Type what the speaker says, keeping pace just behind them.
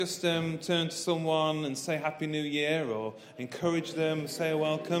Just turn to someone and say Happy New Year, or encourage them, say a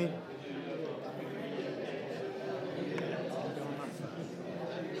welcome.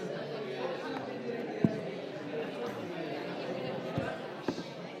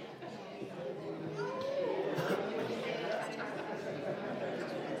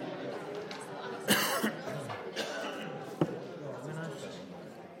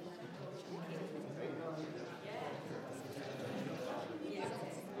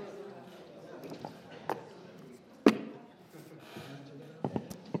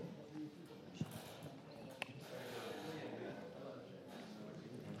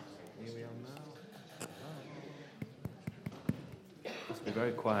 Be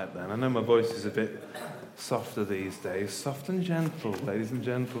very quiet then. I know my voice is a bit softer these days. Soft and gentle, ladies and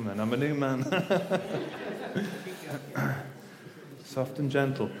gentlemen. I'm a new man. Soft and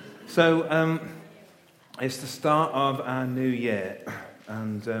gentle. So, it's the start of our new year.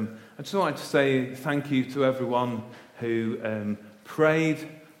 And I just wanted to say thank you to everyone who prayed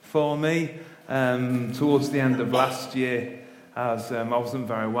for me towards the end of last year, as I wasn't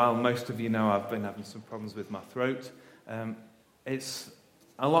very well. Most of you know I've been having some problems with my throat. It's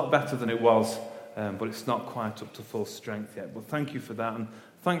a lot better than it was, but it's not quite up to full strength yet. But thank you for that, and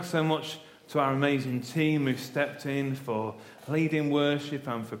thanks so much to our amazing team who stepped in for leading worship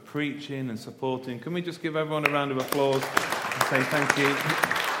and for preaching and supporting. Can we just give everyone a round of applause and say thank you?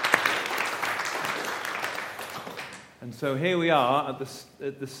 And so here we are at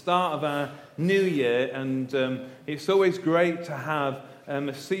the start of our new year, and it's always great to have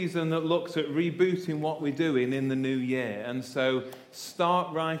a season that looks at rebooting what we're doing in the new year. And so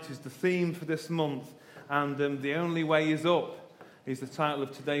Start Right is the theme for this month, and The Only Way Is Up is the title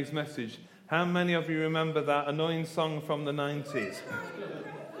of today's message. How many of you remember that annoying song from the 90s?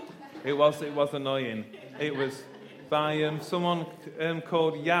 It was annoying. It was by someone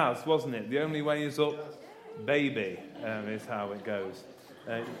called Yaz, wasn't it? The Only Way Is Up, baby, is how it goes.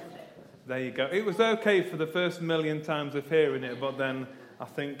 There you go. It was okay for the first million times of hearing it, but then I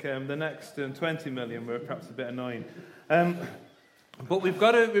think the next 20 million were perhaps a bit annoying. But we've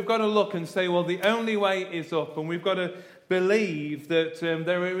got to look and say, well, the only way is up, and we've got to believe that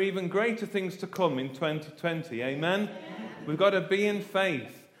there are even greater things to come in 2020. Amen? We've got to be in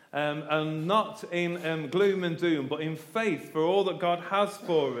faith, and not in gloom and doom, but in faith for all that God has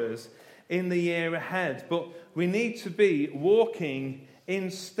for us in the year ahead. But we need to be walking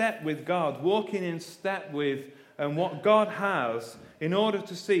in step with God, walking in step with what God has in order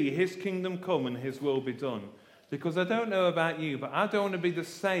to see His kingdom come and His will be done. Because I don't know about you, but I don't want to be the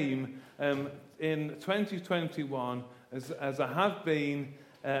same in 2021 as I have been,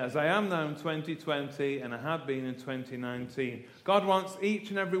 as I am now in 2020, and I have been in 2019. God wants each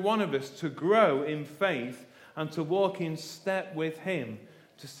and every one of us to grow in faith and to walk in step with Him,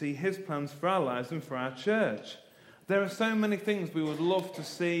 to see His plans for our lives and for our church. There are so many things we would love to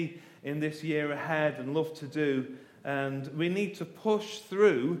see in this year ahead and love to do, and we need to push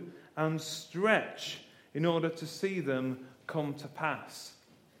through and stretch in order to see them come to pass.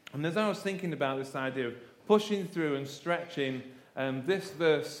 And as I was thinking about this idea of pushing through and stretching, this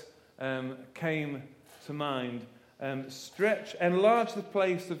verse came to mind. Stretch, enlarge the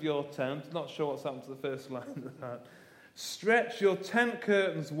place of your tent. Not sure what's happened to the first line of that. Stretch your tent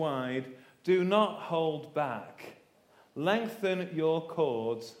curtains wide. Do not hold back. Lengthen your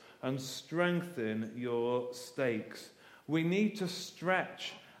cords and strengthen your stakes. We need to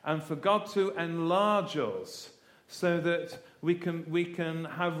stretch and for God to enlarge us so that we can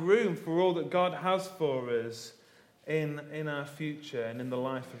have room for all that God has for us in our future and in the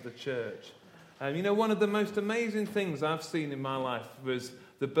life of the church. One of the most amazing things I've seen in my life was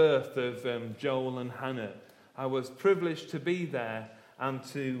the birth of Joel and Hannah. I was privileged to be there and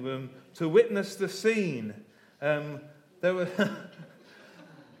to witness the scene. There were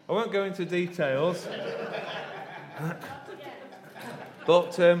I won't go into details,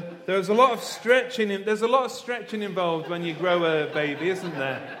 but there's a lot of stretching. There's a lot of stretching involved when you grow a baby, isn't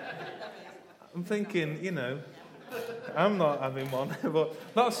there? I'm thinking, I'm not having one, but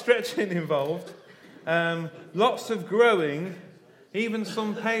a lot of stretching involved. Lots of growing, even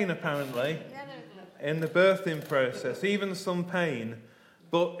some pain apparently in the birthing process, even some pain,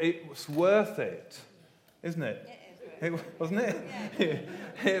 but it was worth it, isn't it? Wasn't it? Yeah.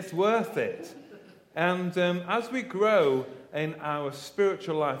 It's worth it. And as we grow in our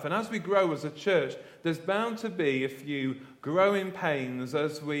spiritual life, and as we grow as a church, there's bound to be a few growing pains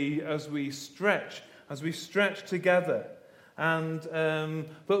as we stretch together. And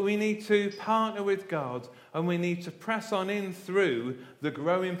but we need to partner with God, and we need to press on in through the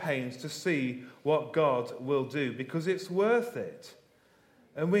growing pains to see what God will do, because it's worth it.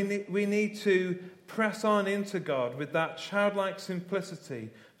 And we need to press on into God with that childlike simplicity,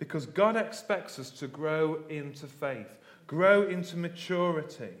 because God expects us to grow into faith, grow into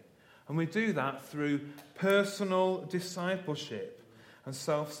maturity. And we do that through personal discipleship and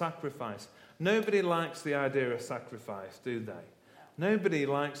self-sacrifice. Nobody likes the idea of sacrifice, do they? Nobody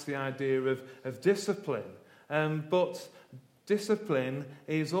likes the idea of discipline. But discipline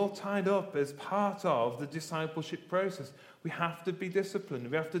is all tied up as part of the discipleship process. We have to be disciplined.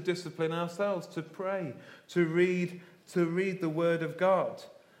 We have to discipline ourselves to pray, to read the Word of God,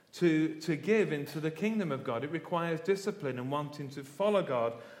 to give into the kingdom of God. It requires discipline and wanting to follow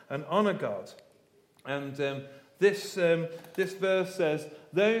God and honor God. And this verse says,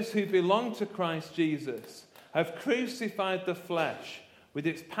 "Those who belong to Christ Jesus have crucified the flesh with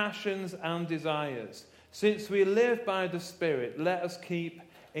its passions and desires. Since we live by the Spirit, let us keep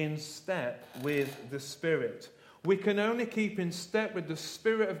in step with the Spirit." We can only keep in step with the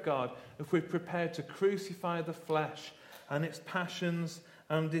Spirit of God if we're prepared to crucify the flesh and its passions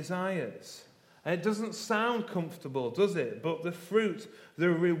and desires. It doesn't sound comfortable, does it? But the fruit, the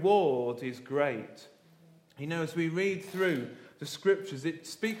reward is great. You know, as we read through the Scriptures, it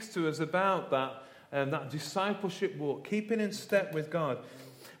speaks to us about that discipleship walk, keeping in step with God.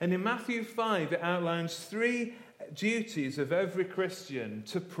 And in Matthew 5, it outlines 3 duties of every Christian: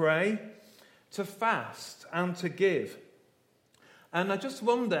 to pray, to fast, and to give. And I just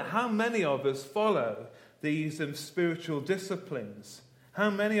wonder how many of us follow these spiritual disciplines. How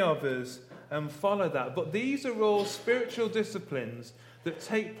many of us follow that? But these are all spiritual disciplines that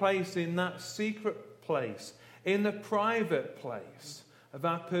take place in that secret place, in the private place of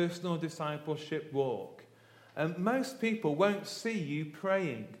our personal discipleship walk. And most people won't see you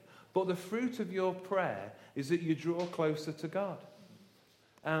praying, but the fruit of your prayer is that you draw closer to God.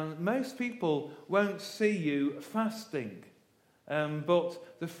 And most people won't see you fasting,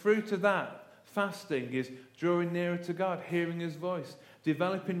 but the fruit of that fasting is drawing nearer to God, hearing His voice,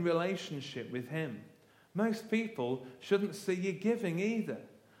 developing relationship with Him. Most people shouldn't see you giving either,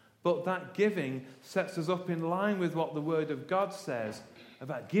 but that giving sets us up in line with what the Word of God says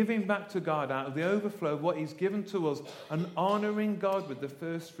about giving back to God out of the overflow of what He's given to us and honouring God with the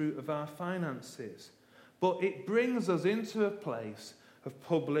first fruit of our finances. But it brings us into a place of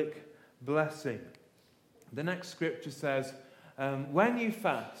public blessing. The next scripture says, "When you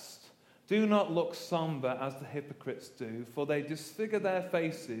fast, do not look somber as the hypocrites do, for they disfigure their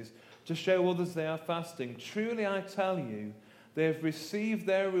faces to show others they are fasting. Truly I tell you, they have received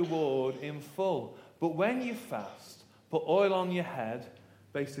their reward in full. But when you fast, put oil on your head."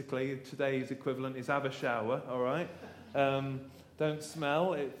 Basically, today's equivalent is have a shower, all right? Don't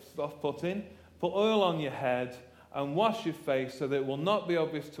smell, it's off-putting. Put oil on your head and wash your face so that it will not be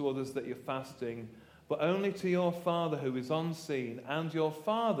obvious to others that you're fasting, but only to your Father who is unseen. And your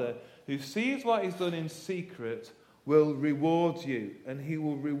Father who sees what is done in secret will reward you, and He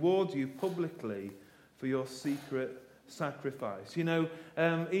will reward you publicly for your secret sacrifice. You know,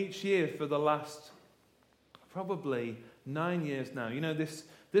 each year for the last probably 9 years now, you know, this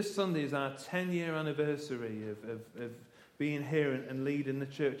Sunday is our 10-year anniversary of being here and leading the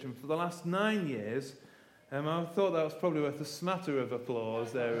church. And for the last 9 years, I thought that was probably worth a smatter of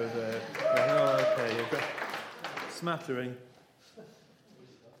applause there. Okay, smattering.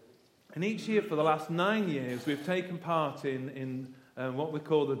 And each year for the last 9 years, we've taken part in what we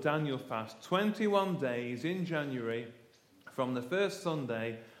call the Daniel fast. 21 days in January from the first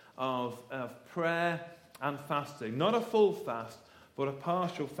Sunday of prayer and fasting. Not a full fast, but a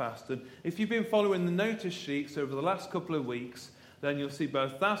partial fast. And if you've been following the notice sheets over the last couple of weeks, then you'll see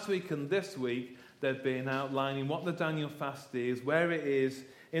both last week and this week they've been outlining what the Daniel fast is, where it is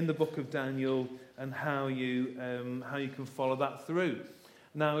in the book of Daniel, and how you can follow that through.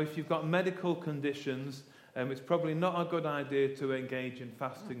 Now, if you've got medical conditions, it's probably not a good idea to engage in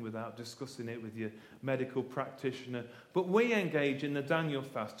fasting without discussing it with your medical practitioner. But we engage in the Daniel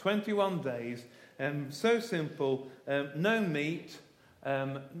fast, 21 days, so simple, no meat,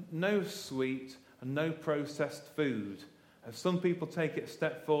 no sweet, and no processed food. Some people take it a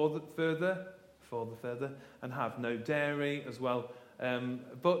step further, and have no dairy as well.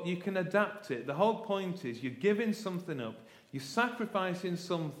 But you can adapt it. The whole point is you're giving something up, you're sacrificing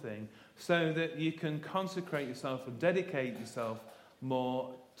something so that you can consecrate yourself and dedicate yourself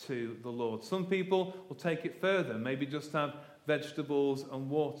more to the Lord. Some people will take it further, maybe just have vegetables and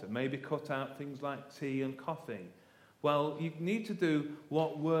water, maybe cut out things like tea and coffee. Well, you need to do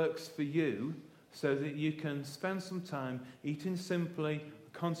what works for you so that you can spend some time eating simply,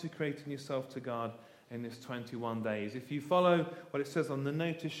 consecrating yourself to God in this 21 days. If you follow what it says on the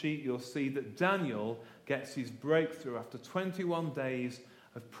notice sheet, you'll see that Daniel gets his breakthrough after 21 days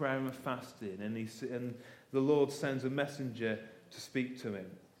of prayer and fasting, and the Lord sends a messenger to speak to him.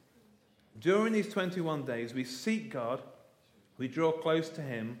 During these 21 days, we seek God, we draw close to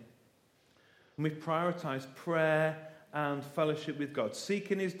him, and we prioritize prayer and fellowship with God,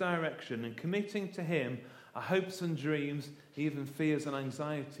 seeking his direction and committing to him our hopes and dreams, even fears and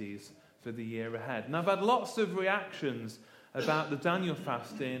anxieties for the year ahead. And I've had lots of reactions about the Daniel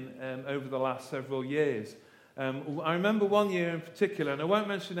fasting over the last several years. I remember one year in particular, and I won't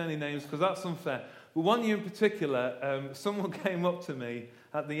mention any names because that's unfair, but one year in particular, someone came up to me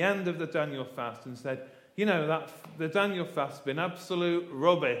at the end of the Daniel fast and said, you know, that the Daniel fast's been absolute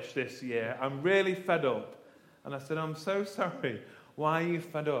rubbish this year. I'm really fed up. And I said, I'm so sorry. Why are you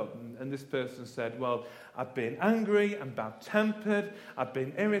fed up? And this person said, well, I've been angry and bad-tempered. I've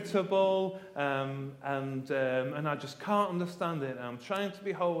been irritable, and I just can't understand it. And I'm trying to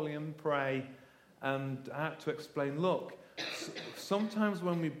be holy and pray. And I had to explain, look, sometimes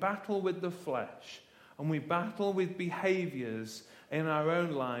when we battle with the flesh and we battle with behaviors in our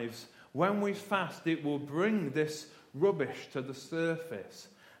own lives, when we fast, it will bring this rubbish to the surface.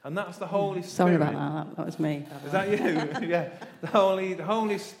 And that's the Holy Spirit. Sorry about that. That was me. Is that you? Yeah. The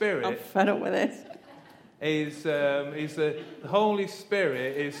Holy Spirit. I'm fed up with this. The Holy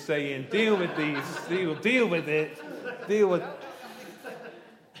Spirit is saying, deal with these. Deal with it. Deal with.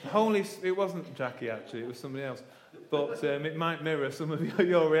 It wasn't Jackie actually. It was somebody else. But it might mirror some of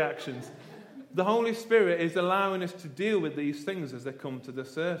your reactions. The Holy Spirit is allowing us to deal with these things as they come to the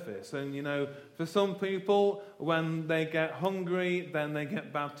surface. And, you know, for some people, when they get hungry, then they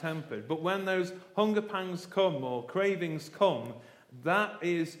get bad-tempered. But when those hunger pangs come or cravings come, that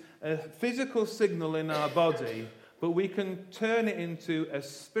is a physical signal in our body, but we can turn it into a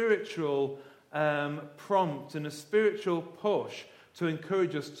spiritual prompt and a spiritual push to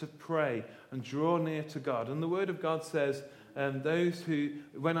encourage us to pray and draw near to God. And the Word of God says, when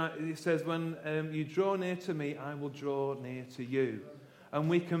you draw near to me, I will draw near to you. And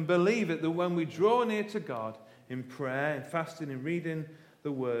we can believe it that when we draw near to God in prayer, in fasting, and reading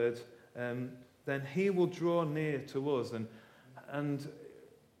the Word, then He will draw near to us. And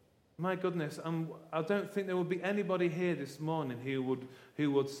my goodness, I don't think there will be anybody here this morning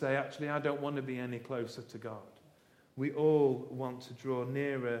who would say, actually, I don't want to be any closer to God. We all want to draw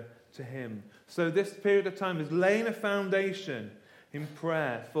nearer to Him. So this period of time is laying a foundation in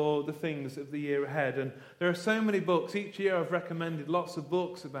prayer for the things of the year ahead. And there are so many books. Each year I've recommended lots of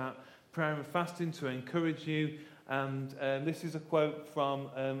books about prayer and fasting to encourage you. And this is a quote from,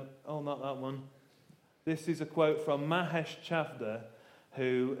 not that one. This is a quote from Mahesh Chavda,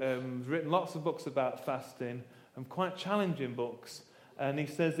 who has written lots of books about fasting and quite challenging books. And he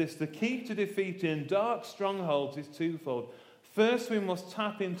says this: the key to defeating dark strongholds is twofold. First, we must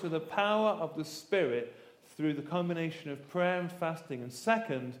tap into the power of the Spirit through the combination of prayer and fasting. And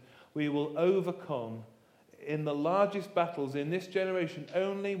second, we will overcome in the largest battles in this generation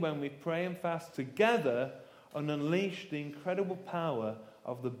only when we pray and fast together and unleash the incredible power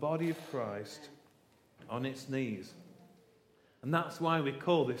of the body of Christ on its knees. And that's why we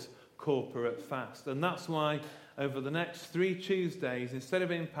call this corporate fast. And that's why over the next 3 Tuesdays, instead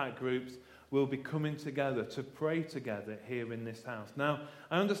of impact groups, we'll be coming together to pray together here in this house. Now,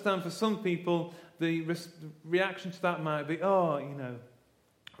 I understand for some people, the reaction to that might be, I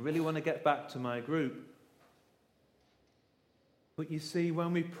really want to get back to my group. But you see,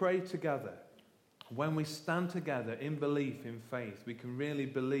 when we pray together, when we stand together in belief, in faith, we can really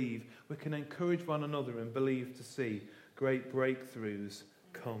believe, we can encourage one another and believe to see great breakthroughs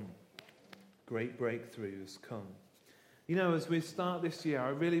come. Great breakthroughs come. You know, as we start this year, I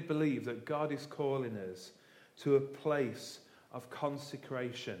really believe that God is calling us to a place of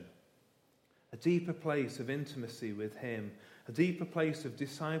consecration, a deeper place of intimacy with Him, a deeper place of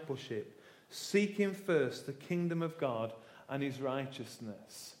discipleship, seeking first the kingdom of God and His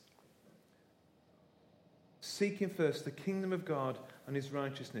righteousness. Seeking first the kingdom of God and His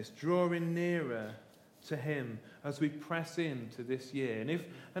righteousness, drawing nearer to Him as we press into this year.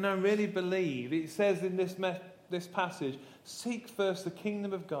 And I really believe, it says in this passage, seek first the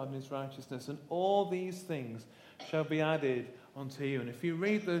kingdom of God and His righteousness, and all these things shall be added unto you. And if you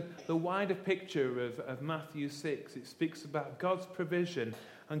read the wider picture of Matthew 6, it speaks about God's provision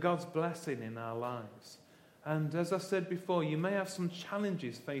and God's blessing in our lives. And as I said before, you may have some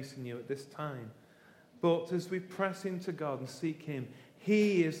challenges facing you at this time. But as we press into God and seek Him,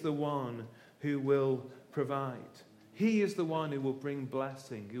 He is the one who will provide. He is the one who will bring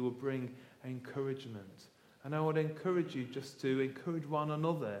blessing, who will bring encouragement. And I would encourage you just to encourage one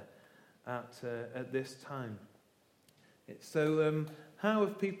another at this time. So how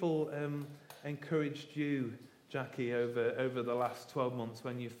have people encouraged you Jackie, over the last 12 months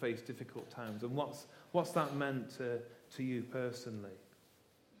when you've faced difficult times? And what's that meant to you personally?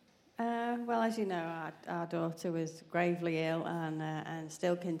 Well, as you know, our daughter was gravely ill and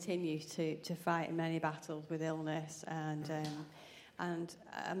still continues to fight many battles with illness. And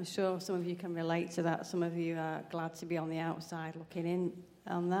I'm sure some of you can relate to that. Some of you are glad to be on the outside looking in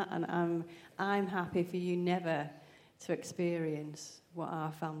on that. And I'm happy for you never to experience what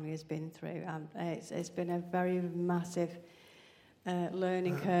our family has been through. It's been a very massive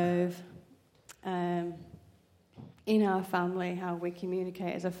learning curve in our family, how we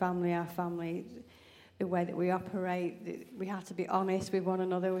communicate as a family, our family, the way that we operate. We had to be honest with one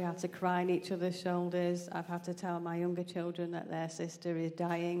another. We had to cry on each other's shoulders. I've had to tell my younger children that their sister is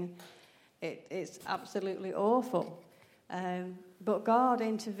dying. It's absolutely awful. But God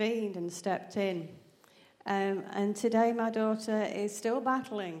intervened and stepped in. And today my daughter is still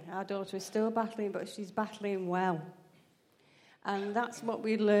battling. Our daughter is still battling, but she's battling well. And that's what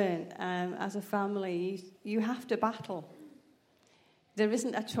we learn as a family. You have to battle. There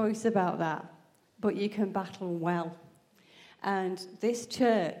isn't a choice about that, but you can battle well. And this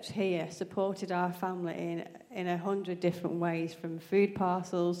church here supported our family in 100 different ways, from food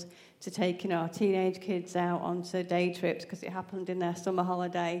parcels to taking our teenage kids out onto day trips because it happened in their summer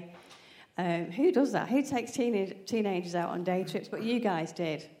holiday. Who does that? Who takes teenagers out on day trips? But you guys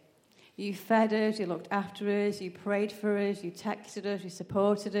did. You fed us, you looked after us, you prayed for us, you texted us, you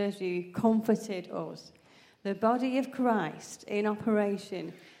supported us, you comforted us. The body of Christ in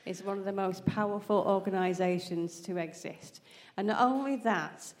operation is one of the most powerful organisations to exist. And not only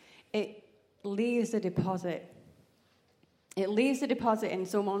that, it leaves a deposit. It leaves a deposit in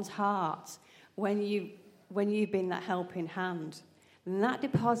someone's heart when you've been that helping hand. And that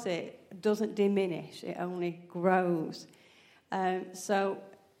deposit doesn't diminish, it only grows. So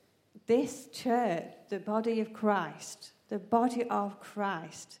this church, the body of Christ,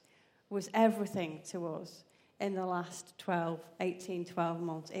 was everything to us in the last 12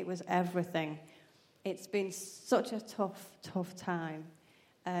 months. It was everything. It's been such a tough time.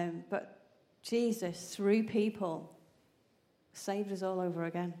 But Jesus, through people, saved us all over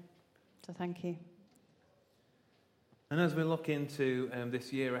again. So thank you. And as we look into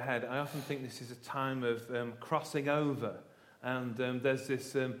this year ahead, I often think this is a time of crossing over. And there's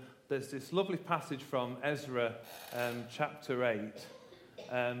this lovely passage from Ezra chapter 8,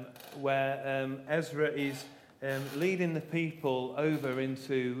 where Ezra is leading the people over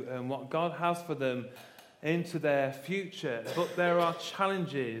into what God has for them, into their future. But there are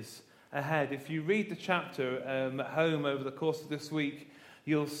challenges ahead. If you read the chapter at home over the course of this week,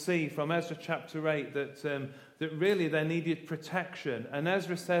 you'll see from Ezra chapter 8 that really they needed protection. And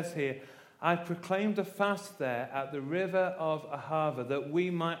Ezra says here, I proclaimed a fast there at the river of Ahava, that we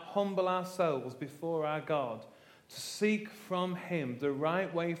might humble ourselves before our God, to seek from him the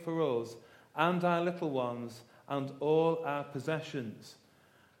right way for us and our little ones and all our possessions.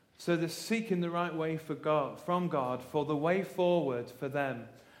 So they're seeking the right way from God, for the way forward for them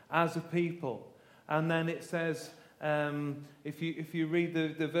as a people. And then it says, if you read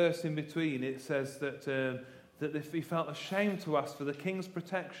the verse in between, it says that he felt ashamed to ask for the king's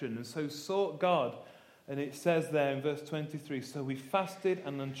protection, and so sought God. And it says there in verse 23, so we fasted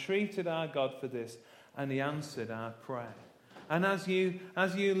and entreated our God for this, and he answered our prayer. And as you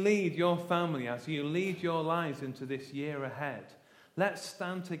lead your family, as you lead your lives into this year ahead, let's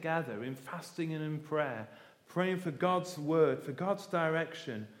stand together in fasting and in prayer, praying for God's word, for God's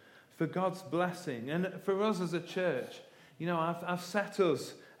direction, for God's blessing. And for us as a church, I've set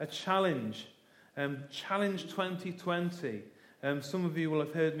us a challenge. Challenge 2020. Some of you will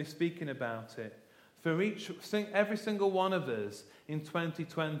have heard me speaking about it. For every single one of us in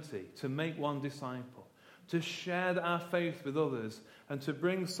 2020 to make one disciple, to share our faith with others, and to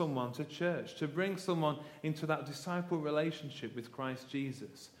bring someone to church, to bring someone into that disciple relationship with Christ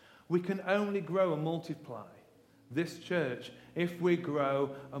Jesus. We can only grow and multiply this church if we grow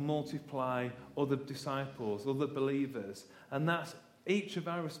and multiply other disciples, other believers. And that's each of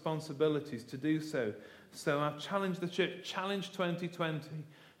our responsibilities to do so. So I've challenged the church, challenge 2020.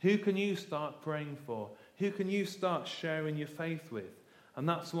 Who can you start praying for? Who can you start sharing your faith with? And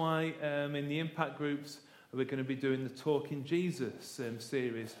that's why in the impact groups we're going to be doing the Talking Jesus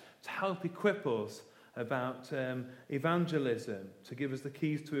series to help equip us about evangelism, to give us the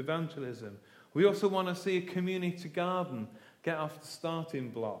keys to evangelism. We also want to see a community garden get off the starting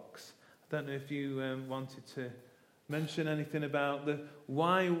blocks. I don't know if you wanted to mention anything about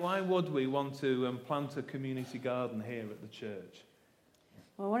why would we want to plant a community garden here at the church?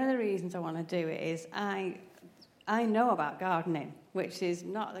 Well, one of the reasons I want to do it is I know about gardening, which is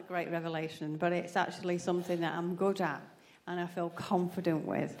not a great revelation, but it's actually something that I'm good at and I feel confident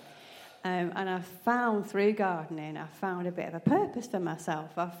with. And I've found through gardening, I've found a bit of a purpose for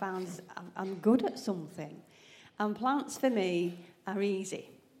myself. I've found I'm good at something. And plants for me are easy.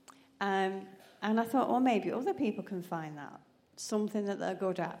 And I thought, well, maybe other people can find that, something that they're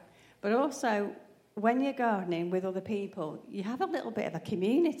good at. But also, when you're gardening with other people, you have a little bit of a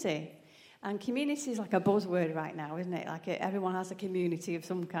community. And community is like a buzzword right now, isn't it? Like everyone has a community of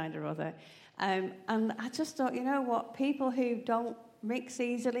some kind or other. And I just thought, you know what? People who don't mix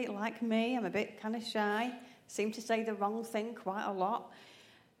easily, like me, I'm a bit kind of shy, seem to say the wrong thing quite a lot.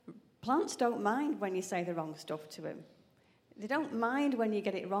 Plants don't mind when you say the wrong stuff to them. They don't mind when you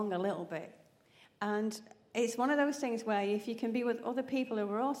get it wrong a little bit. And it's one of those things where if you can be with other people who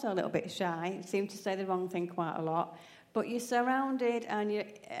are also a little bit shy, seem to say the wrong thing quite a lot, but you're surrounded and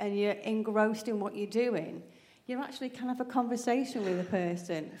you're engrossed in what you're doing, you actually can have a conversation with a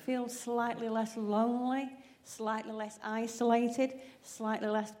person, feel slightly less lonely, slightly less isolated, slightly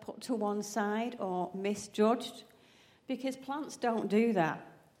less put to one side or misjudged. Because plants don't do that.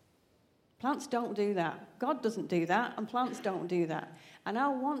 Plants don't do that. God doesn't do that, and plants don't do that. And I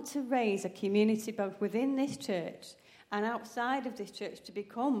want to raise a community both within this church and outside of this church to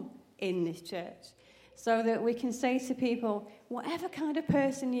become in this church, so that we can say to people, whatever kind of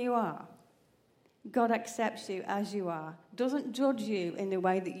person you are, God accepts you as you are, doesn't judge you in the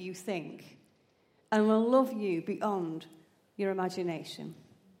way that you think, and will love you beyond your imagination.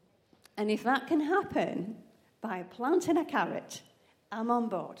 And if that can happen by planting a carrot, I'm on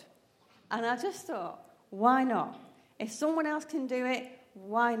board. And I just thought, why not? If someone else can do it,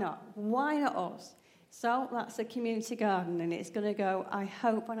 why not? Why not us? So that's a community garden, and it's going to go, I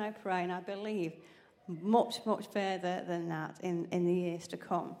hope and I pray and I believe, much, much further than that in the years to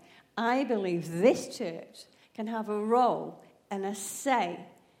come. I believe this church can have a role and a say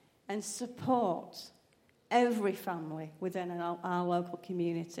and support every family within our local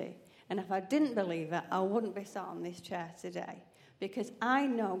community. And if I didn't believe that, I wouldn't be sat on this chair today. Because I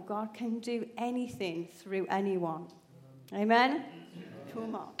know God can do anything through anyone. Amen?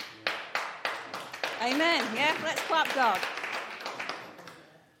 Come on. Amen. Yeah, let's clap God.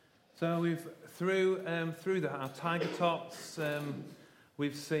 So we've through our Tiger Tots,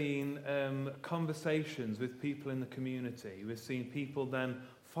 we've seen conversations with people in the community. We've seen people then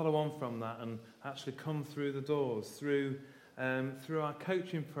follow on from that and actually come through the doors through our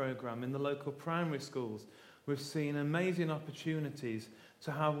coaching program in the local primary schools. We've seen amazing opportunities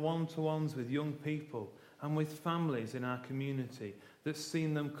to have one-to-ones with young people and with families in our community that's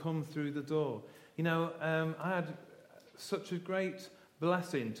seen them come through the door. You know, I had such a great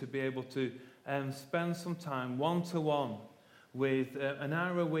blessing to be able to spend some time one-to-one with an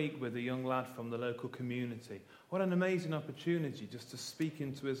hour a week with a young lad from the local community. What an amazing opportunity just to speak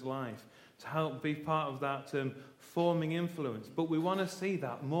into his life, to help be part of that forming influence. But we want to see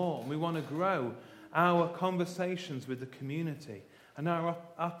that more. We want to grow our conversations with the community and our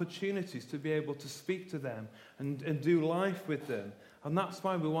opportunities to be able to speak to them and do life with them. And that's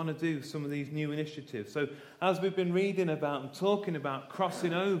why we want to do some of these new initiatives. So as we've been reading about and talking about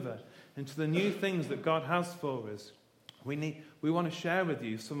crossing over into the new things that God has for us, we want to share with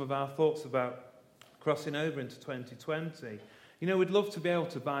you some of our thoughts about crossing over into 2020. You know, we'd love to be able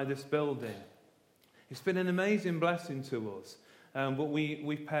to buy this building. It's been an amazing blessing to us. But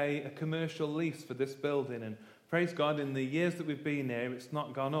we pay a commercial lease for this building, and praise God, in the years that we've been here, it's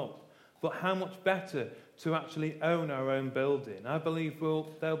not gone up. But how much better to actually own our own building. I believe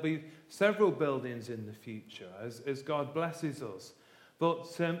there'll be several buildings in the future as God blesses us.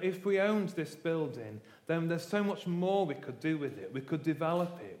 But if we owned this building, then there's so much more we could do with it. We could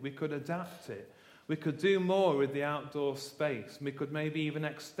develop it. We could adapt it. We could do more with the outdoor space. We could maybe even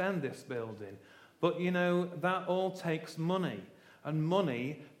extend this building. But, you know, that all takes money. And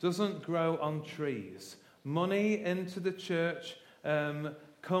money doesn't grow on trees. Money into the church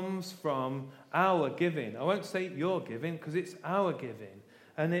comes from our giving. I won't say your giving, because it's our giving.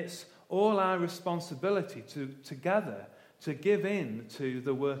 And it's all our responsibility together to give in to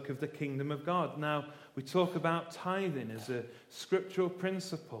the work of the kingdom of God. Now, we talk about tithing as a scriptural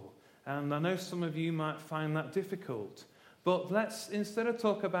principle. And I know some of you might find that difficult. But let's, instead of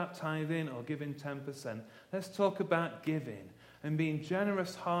talk about tithing or giving 10%, let's talk about giving. And being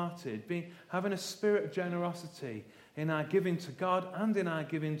generous-hearted, having a spirit of generosity in our giving to God and in our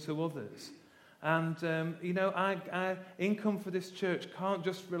giving to others. And, you know, our income for this church can't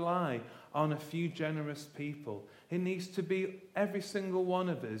just rely on a few generous people. It needs to be every single one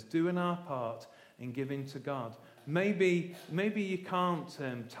of us doing our part in giving to God. Maybe you can't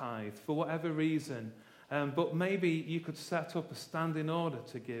tithe for whatever reason. But maybe you could set up a standing order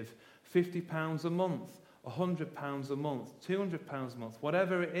to give £50 a month, £100 a month, £200 a month,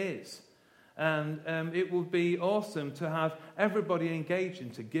 whatever it is. And it would be awesome to have everybody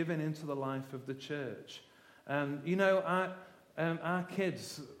engaging to giving into the life of the church. Our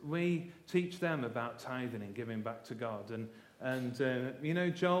kids, we teach them about tithing and giving back to God. And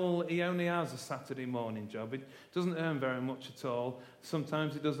Joel, he only has a Saturday morning job. He doesn't earn very much at all.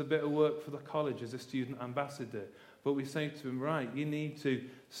 Sometimes he does a bit of work for the college as a student ambassador. But we say to him, right, you need to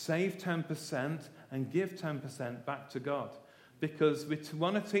save 10% and give 10% back to God. Because we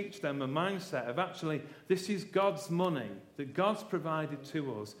want to teach them a mindset of actually, this is God's money that God's provided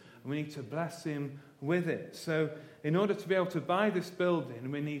to us, and we need to bless him with it. So in order to be able to buy this building,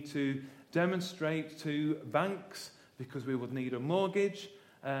 we need to demonstrate to banks, because we would need a mortgage,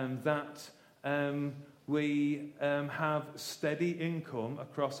 that we have steady income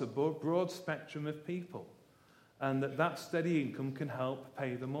across a broad spectrum of people, and that steady income can help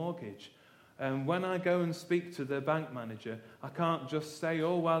pay the mortgage. When I go and speak to the bank manager, I can't just say,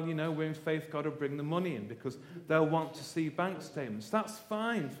 we're in faith, God will bring the money in, because they'll want to see bank statements. That's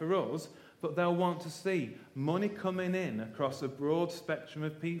fine for us, but they'll want to see money coming in across a broad spectrum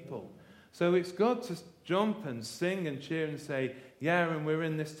of people. So it's good to jump and sing and cheer and say, yeah, and we're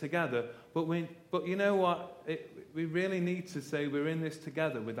in this together. But you know what? We really need to say we're in this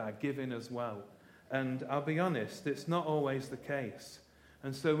together with our giving as well. And I'll be honest, it's not always the case.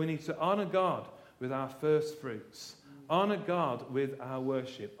 And so we need to honour God with our first fruits. Honour God with our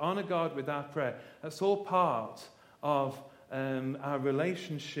worship. Honour God with our prayer. That's all part of our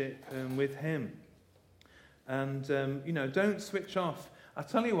relationship with him. And, don't switch off. I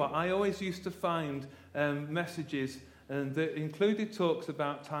tell you what, I always used to find messages that included talks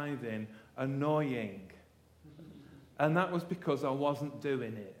about tithing annoying. And that was because I wasn't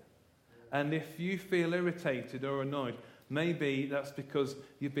doing it. And if you feel irritated or annoyed, maybe that's because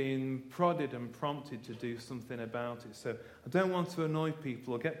you're being prodded and prompted to do something about it. So I don't want to annoy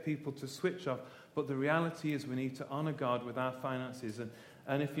people or get people to switch off, but the reality is we need to honour God with our finances.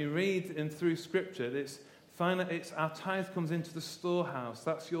 And if you read through Scripture, it's our tithe comes into the storehouse.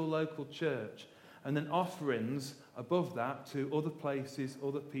 That's your local church. And then offerings above that to other places,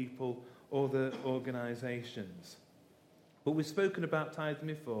 other people, other organisations. But we've spoken about tithing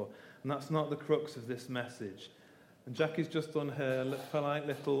before, and that's not the crux of this message. And Jackie's just done her polite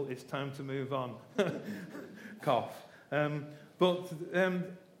little, it's time to move on, cough. But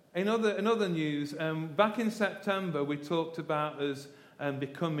in other news, back in September, we talked about us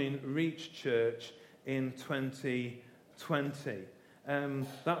becoming Reach Church in 2020.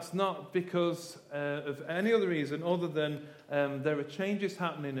 That's not because of any other reason other than there are changes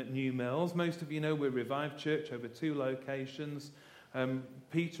happening at New Mills. Most of you know we're Revived Church over 2 locations.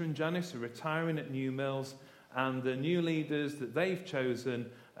 Peter and Janice are retiring at New Mills, and the new leaders that they've chosen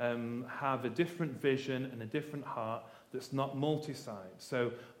have a different vision and a different heart that's not multi-site.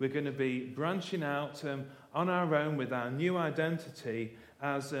 So we're going to be branching out on our own with our new identity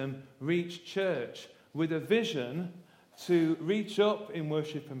as Reach Church, with a vision to reach up in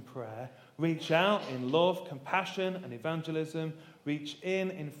worship and prayer, reach out in love, compassion and evangelism, reach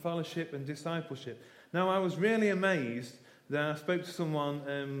in fellowship and discipleship. Now, I was really amazed that I spoke to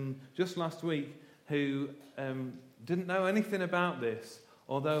someone just last week who didn't know anything about this,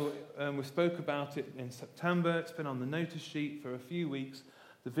 although we spoke about it in September. It's been on the notice sheet for a few weeks,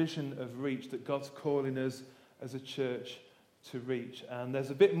 the vision of Reach, that God's calling us as a church to reach. And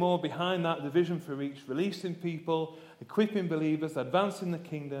there's a bit more behind that, the vision for Reach: releasing people, equipping believers, advancing the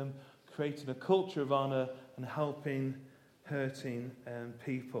kingdom, creating a culture of honour, and helping hurting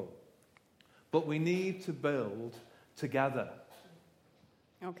people. But we need to build together.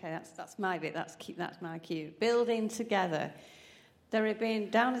 Okay, that's my bit. That's my cue. Building together. There have been,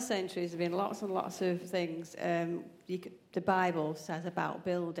 down the centuries, there have been lots and lots of things the Bible says about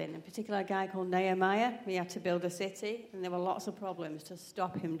building. In particular, a guy called Nehemiah, he had to build a city, and there were lots of problems to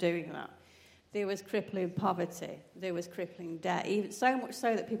stop him doing that. There was crippling poverty. There was crippling debt. Even so much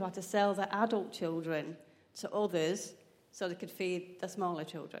so that people had to sell their adult children to others so they could feed the smaller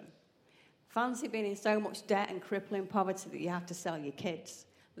children. Fancy being in so much debt and crippling poverty that you have to sell your kids.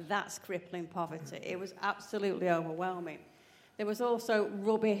 That's crippling poverty. It was absolutely overwhelming. There was also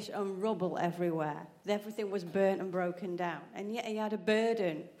rubbish and rubble everywhere. Everything was burnt and broken down. And yet he had a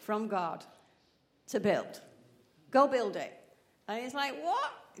burden from God to build. Go build it. And he's like,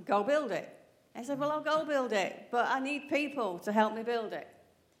 what? Go build it. I said, well, I'll go build it, but I need people to help me build it.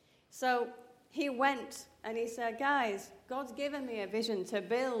 So he went and he said, guys, God's given me a vision to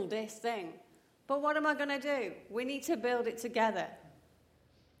build this thing. But what am I going to do? We need to build it together.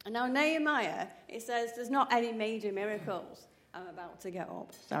 And now Nehemiah, it says there's not any major miracles. I'm about to get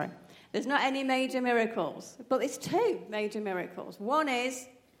up, sorry. There's not any major miracles, but there's two major miracles. One is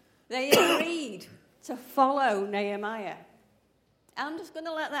they agreed to follow Nehemiah. I'm just going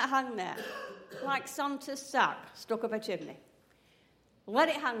to let that hang there, like Santa's sack stuck up a chimney. Let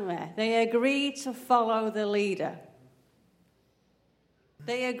it hang there. They agreed to follow the leader.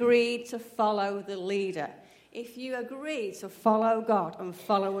 They agreed to follow the leader. If you agree to follow God and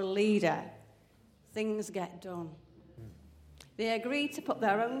follow a leader, things get done. They agreed to put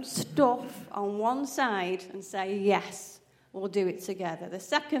their own stuff on one side and say, yes, we'll do it together. The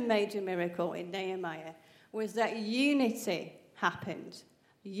second major miracle in Nehemiah was that unity happened.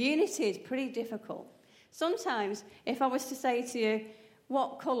 Unity is pretty difficult. Sometimes, if I was to say to you,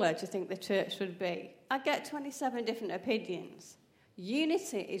 what colour do you think the church should be? I'd get 27 different opinions.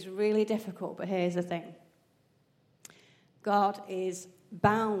 Unity is really difficult, but here's the thing. God is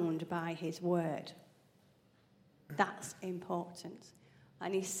bound by his word. That's important.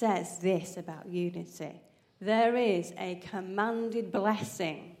 And he says this about unity. There is a commanded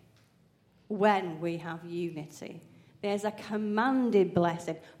blessing when we have unity. There's a commanded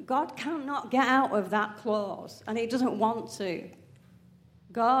blessing. God cannot get out of that clause, and he doesn't want to.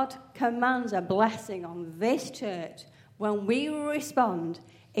 God commands a blessing on this church when we respond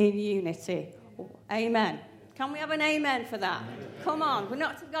in unity. Amen. Can we have an amen for that? Come on. We've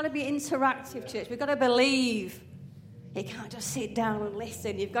got to be interactive, church. We've got to believe. You can't just sit down and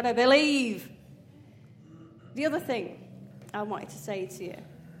listen. You've got to believe. The other thing I wanted to say to you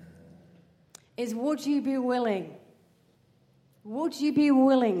is, would you be willing? Would you be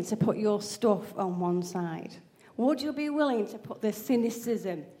willing to put your stuff on one side? Would you be willing to put the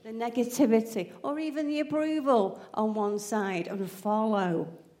cynicism, the negativity, or even the approval on one side and follow?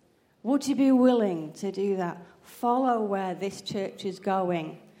 Would you be willing to do that? Follow where this church is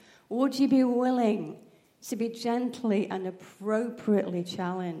going. Would you be willing to be gently and appropriately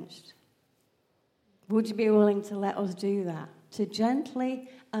challenged? Would you be willing to let us do that? To gently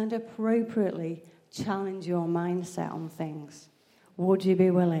and appropriately challenge your mindset on things? Would you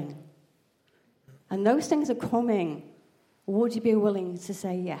be willing? And those things are coming. Would you be willing to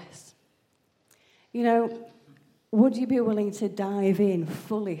say yes? You know, would you be willing to dive in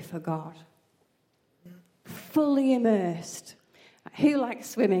fully for God? Fully immersed. Who likes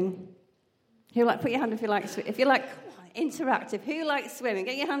swimming? Put your hand if you like swimming. If you like, interactive. Who likes swimming?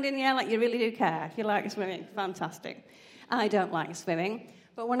 Get your hand in the air like you really do care. If you like swimming, fantastic. I don't like swimming.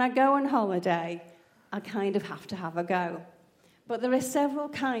 But when I go on holiday, I kind of have to have a go. But there are several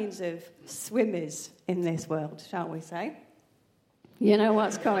kinds of swimmers in this world, shall we say? You know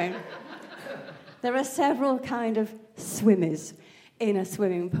what's coming. There are several kind of swimmers in a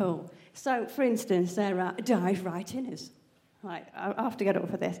swimming pool. So, for instance, there are dive right-inners. Right, I have to get up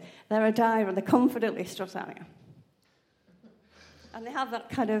for this. They're a diver and they confidently strut out here. And they have that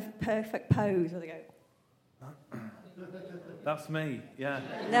kind of perfect pose where they go. That's me, yeah.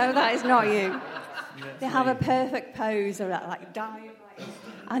 No, that is not you. Yeah, they have a perfect pose or that, like dive right.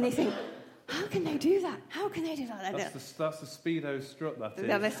 And you think, how can they do that? How can they do that? That's the Speedo strut, that is.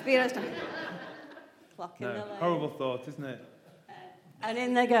 Yeah, the Speedo strut. Clocking the leg. Horrible thought, isn't it? And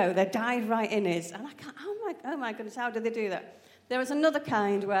in they go. They dive right in it. And I can't, oh my goodness, how do they do that? There is another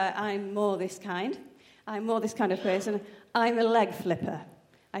kind where I'm more this kind. I'm more this kind of person. I'm a leg flipper.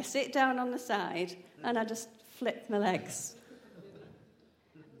 I sit down on the side and I just flip my legs.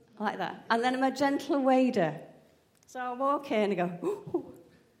 Like that. And then I'm a gentle wader. So I walk in and go, ooh,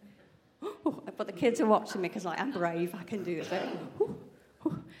 ooh. But the kids are watching me because like, I'm brave, I can do it. Ooh,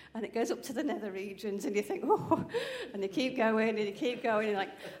 ooh. And it goes up to the nether regions and you think, oh, and you keep going and you keep going. And,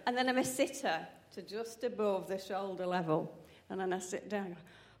 and then I'm a sitter to just above the shoulder level. And then I sit down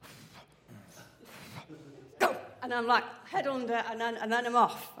go. And I'm like, head under, and then I'm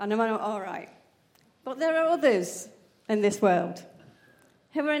off. And I'm all right. But there are others in this world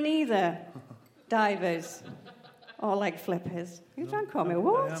who are neither divers or leg flippers. You drank all my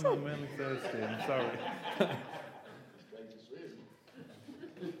water. I'm really thirsty, I'm sorry.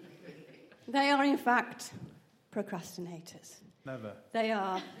 They are, in fact, procrastinators. Never. They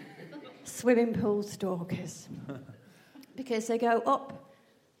are swimming pool stalkers. Because they go up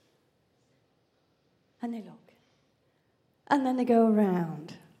and they look. And then they go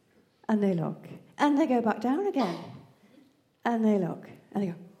around and they look. And they go back down again. And they look. And they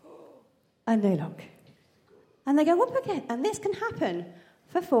go. And they look. And they go up again. And this can happen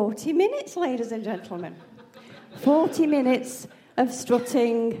for 40 minutes, ladies and gentlemen. 40 minutes of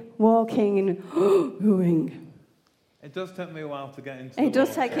strutting, walking, and oohing. It does take me a while to get into It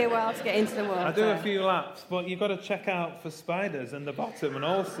does take you a while to get into the water. I do a few laps, but you've got to check out for spiders in the bottom and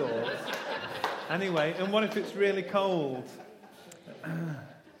all sorts. Anyway, and what if it's really cold?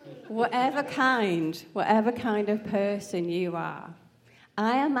 Whatever kind of person you are,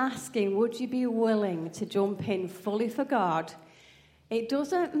 I am asking, would you be willing to jump in fully for God? It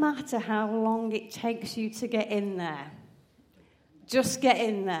doesn't matter how long it takes you to get in there. Just get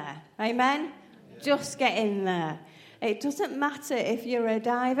in there. Amen? Yeah. Just get in there. It doesn't matter if you're a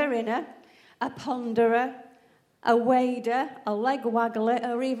diver inner, a ponderer, a wader, a leg waggler,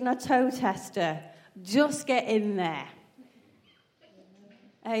 or even a toe tester. Just get in there.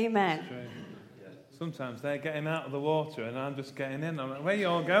 Amen. Sometimes they're getting out of the water and I'm just getting in. I'm like, where are you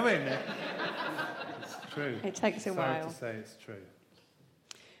all going? It's true. It takes a while. Sorry to say it's true.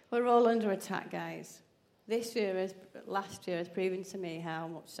 We're all under attack, guys. Last year has proven to me how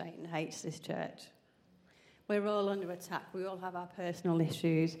much Satan hates this church. We're all under attack. We all have our personal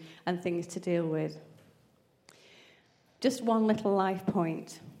issues and things to deal with. Just one little life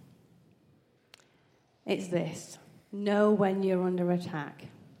point. It's this. Know when you're under attack.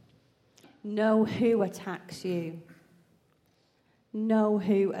 Know who attacks you. Know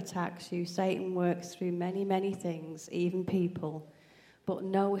who attacks you. Satan works through many, many things, even people. But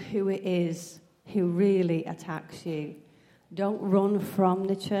know who it is who really attacks you. Don't run from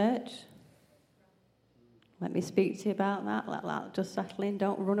the church. Let me speak to you about that. Let that just settle in.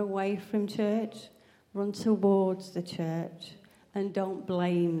 Don't run away from church. Run towards the church. And don't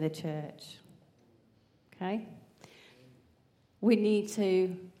blame the church. Okay? We need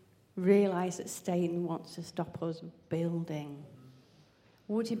to realise that Satan wants to stop us building.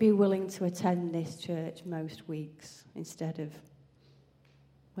 Would you be willing to attend this church most weeks instead of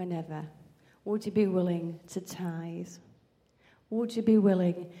whenever? Would you be willing to tithe? Would you be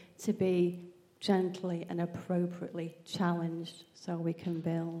willing to be gently and appropriately challenged so we can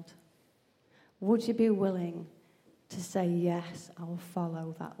build? Would you be willing to say, yes, I'll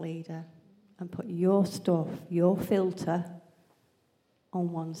follow that leader, and put your stuff, your filter,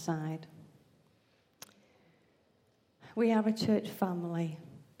 on one side? We are a church family.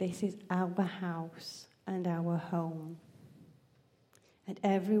 This is our house and our home. And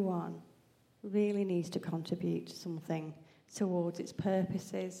everyone really needs to contribute something towards its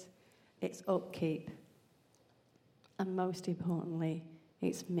purposes, its upkeep, and most importantly,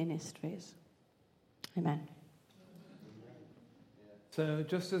 its ministries. Amen. So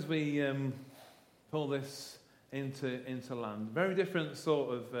just as we pull this into land, very different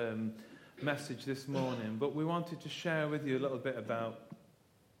sort of message this morning, but we wanted to share with you a little bit about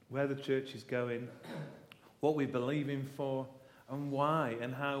where the church is going, what we're believing for, and why,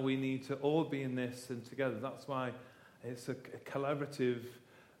 and how we need to all be in this and together. That's why it's a collaborative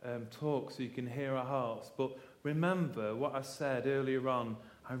talk, so you can hear our hearts. But remember what I said earlier on.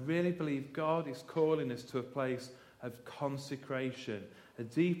 I really believe God is calling us to a place of consecration, a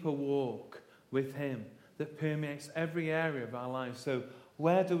deeper walk with Him that permeates every area of our lives. So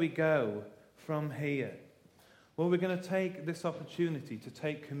where do we go from here? Well, we're going to take this opportunity to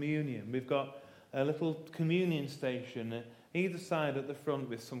take communion. We've got a little communion station either side at the front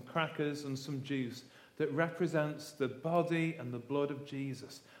with some crackers and some juice that represents the body and the blood of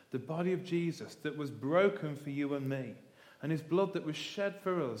Jesus. The body of Jesus that was broken for you and me, and His blood that was shed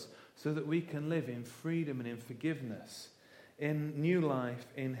for us so that we can live in freedom and in forgiveness, in new life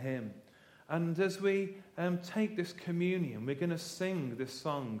in Him. And as we take this communion, we're going to sing this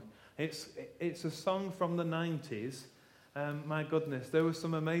song. It's a song from the 90s. My goodness, there were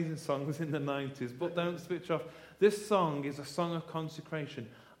some amazing songs in the 90s, but don't switch off. This song is a song of consecration.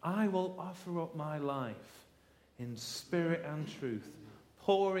 I will offer up my life in spirit and truth,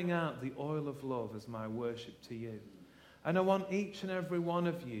 pouring out the oil of love as my worship to you. And I want each and every one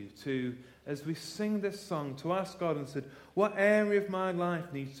of you to, as we sing this song, to ask God and say, what area of my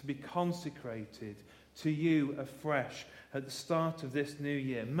life needs to be consecrated to you afresh at the start of this new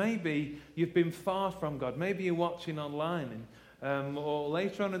year? Maybe you've been far from God. Maybe you're watching online or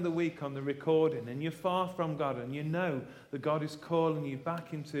later on in the week on the recording, and you're far from God, and you know that God is calling you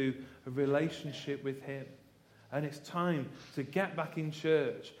back into a relationship with Him. And it's time to get back in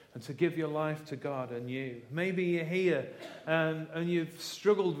church and to give your life to God anew. Maybe you're here and you've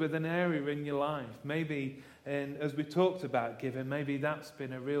struggled with an area in your life. Maybe, and as we talked about giving, maybe that's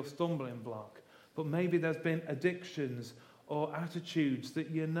been a real stumbling block. But maybe there's been addictions or attitudes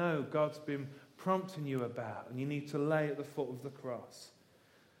that you know God's been prompting you about, and you need to lay at the foot of the cross.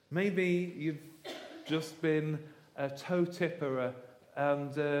 Maybe you've just been a toe tipper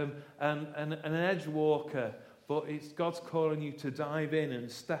and an edge walker, but it's God's calling you to dive in and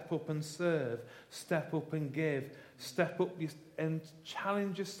step up and serve, step up and give, step up and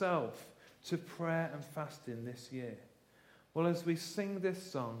challenge yourself to prayer and fasting this year? Well, as we sing this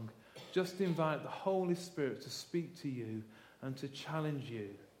song, just invite the Holy Spirit to speak to you and to challenge you.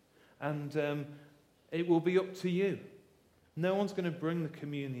 And it will be up to you. No one's going to bring the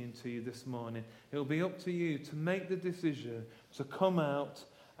communion to you this morning. It will be up to you to make the decision to come out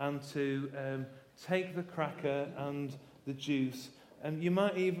and to take the cracker and the juice. And you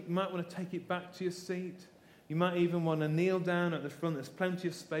might want to take it back to your seat. You might even want to kneel down at the front. There's plenty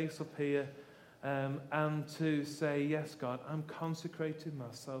of space up here. And to say, yes, God, I'm consecrating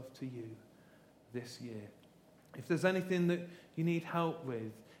myself to you this year. If there's anything that you need help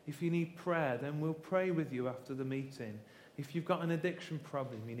with, if you need prayer, then we'll pray with you after the meeting. If you've got an addiction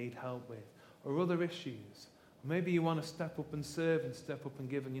problem you need help with, or other issues, maybe you want to step up and serve and step up and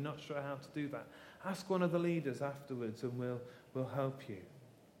give and you're not sure how to do that, ask one of the leaders afterwards and we'll help you.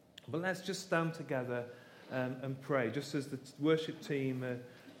 But let's just stand together and pray, just as the worship team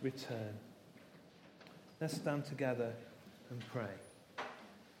return. Let's stand together and pray.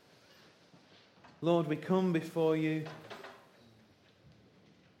 Lord, we come before you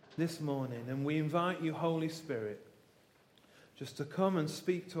this morning and we invite you, Holy Spirit, just to come and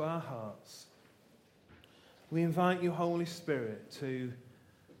speak to our hearts. We invite you, Holy Spirit, to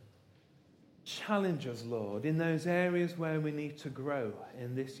challenge us, Lord, in those areas where we need to grow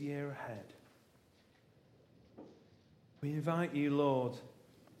in this year ahead. We invite you, Lord,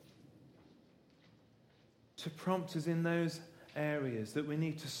 to prompt us in those areas that we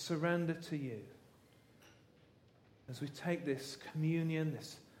need to surrender to you. As we take this communion,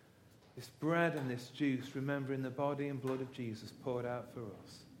 this bread and this juice, remembering the body and blood of Jesus poured out for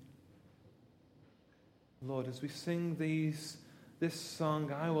us. Lord, as we sing this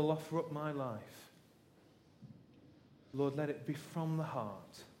song, I will offer up my life. Lord, let it be from the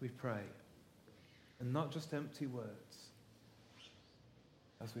heart, we pray, and not just empty words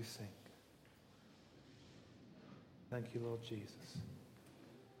as we sing. Thank you, Lord Jesus.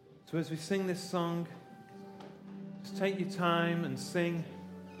 So as we sing this song, just take your time and sing.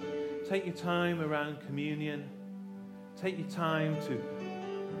 Take your time around communion. Take your time to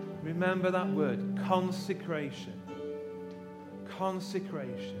remember that word, consecration.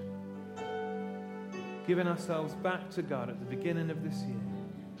 Consecration. Giving ourselves back to God at the beginning of this year.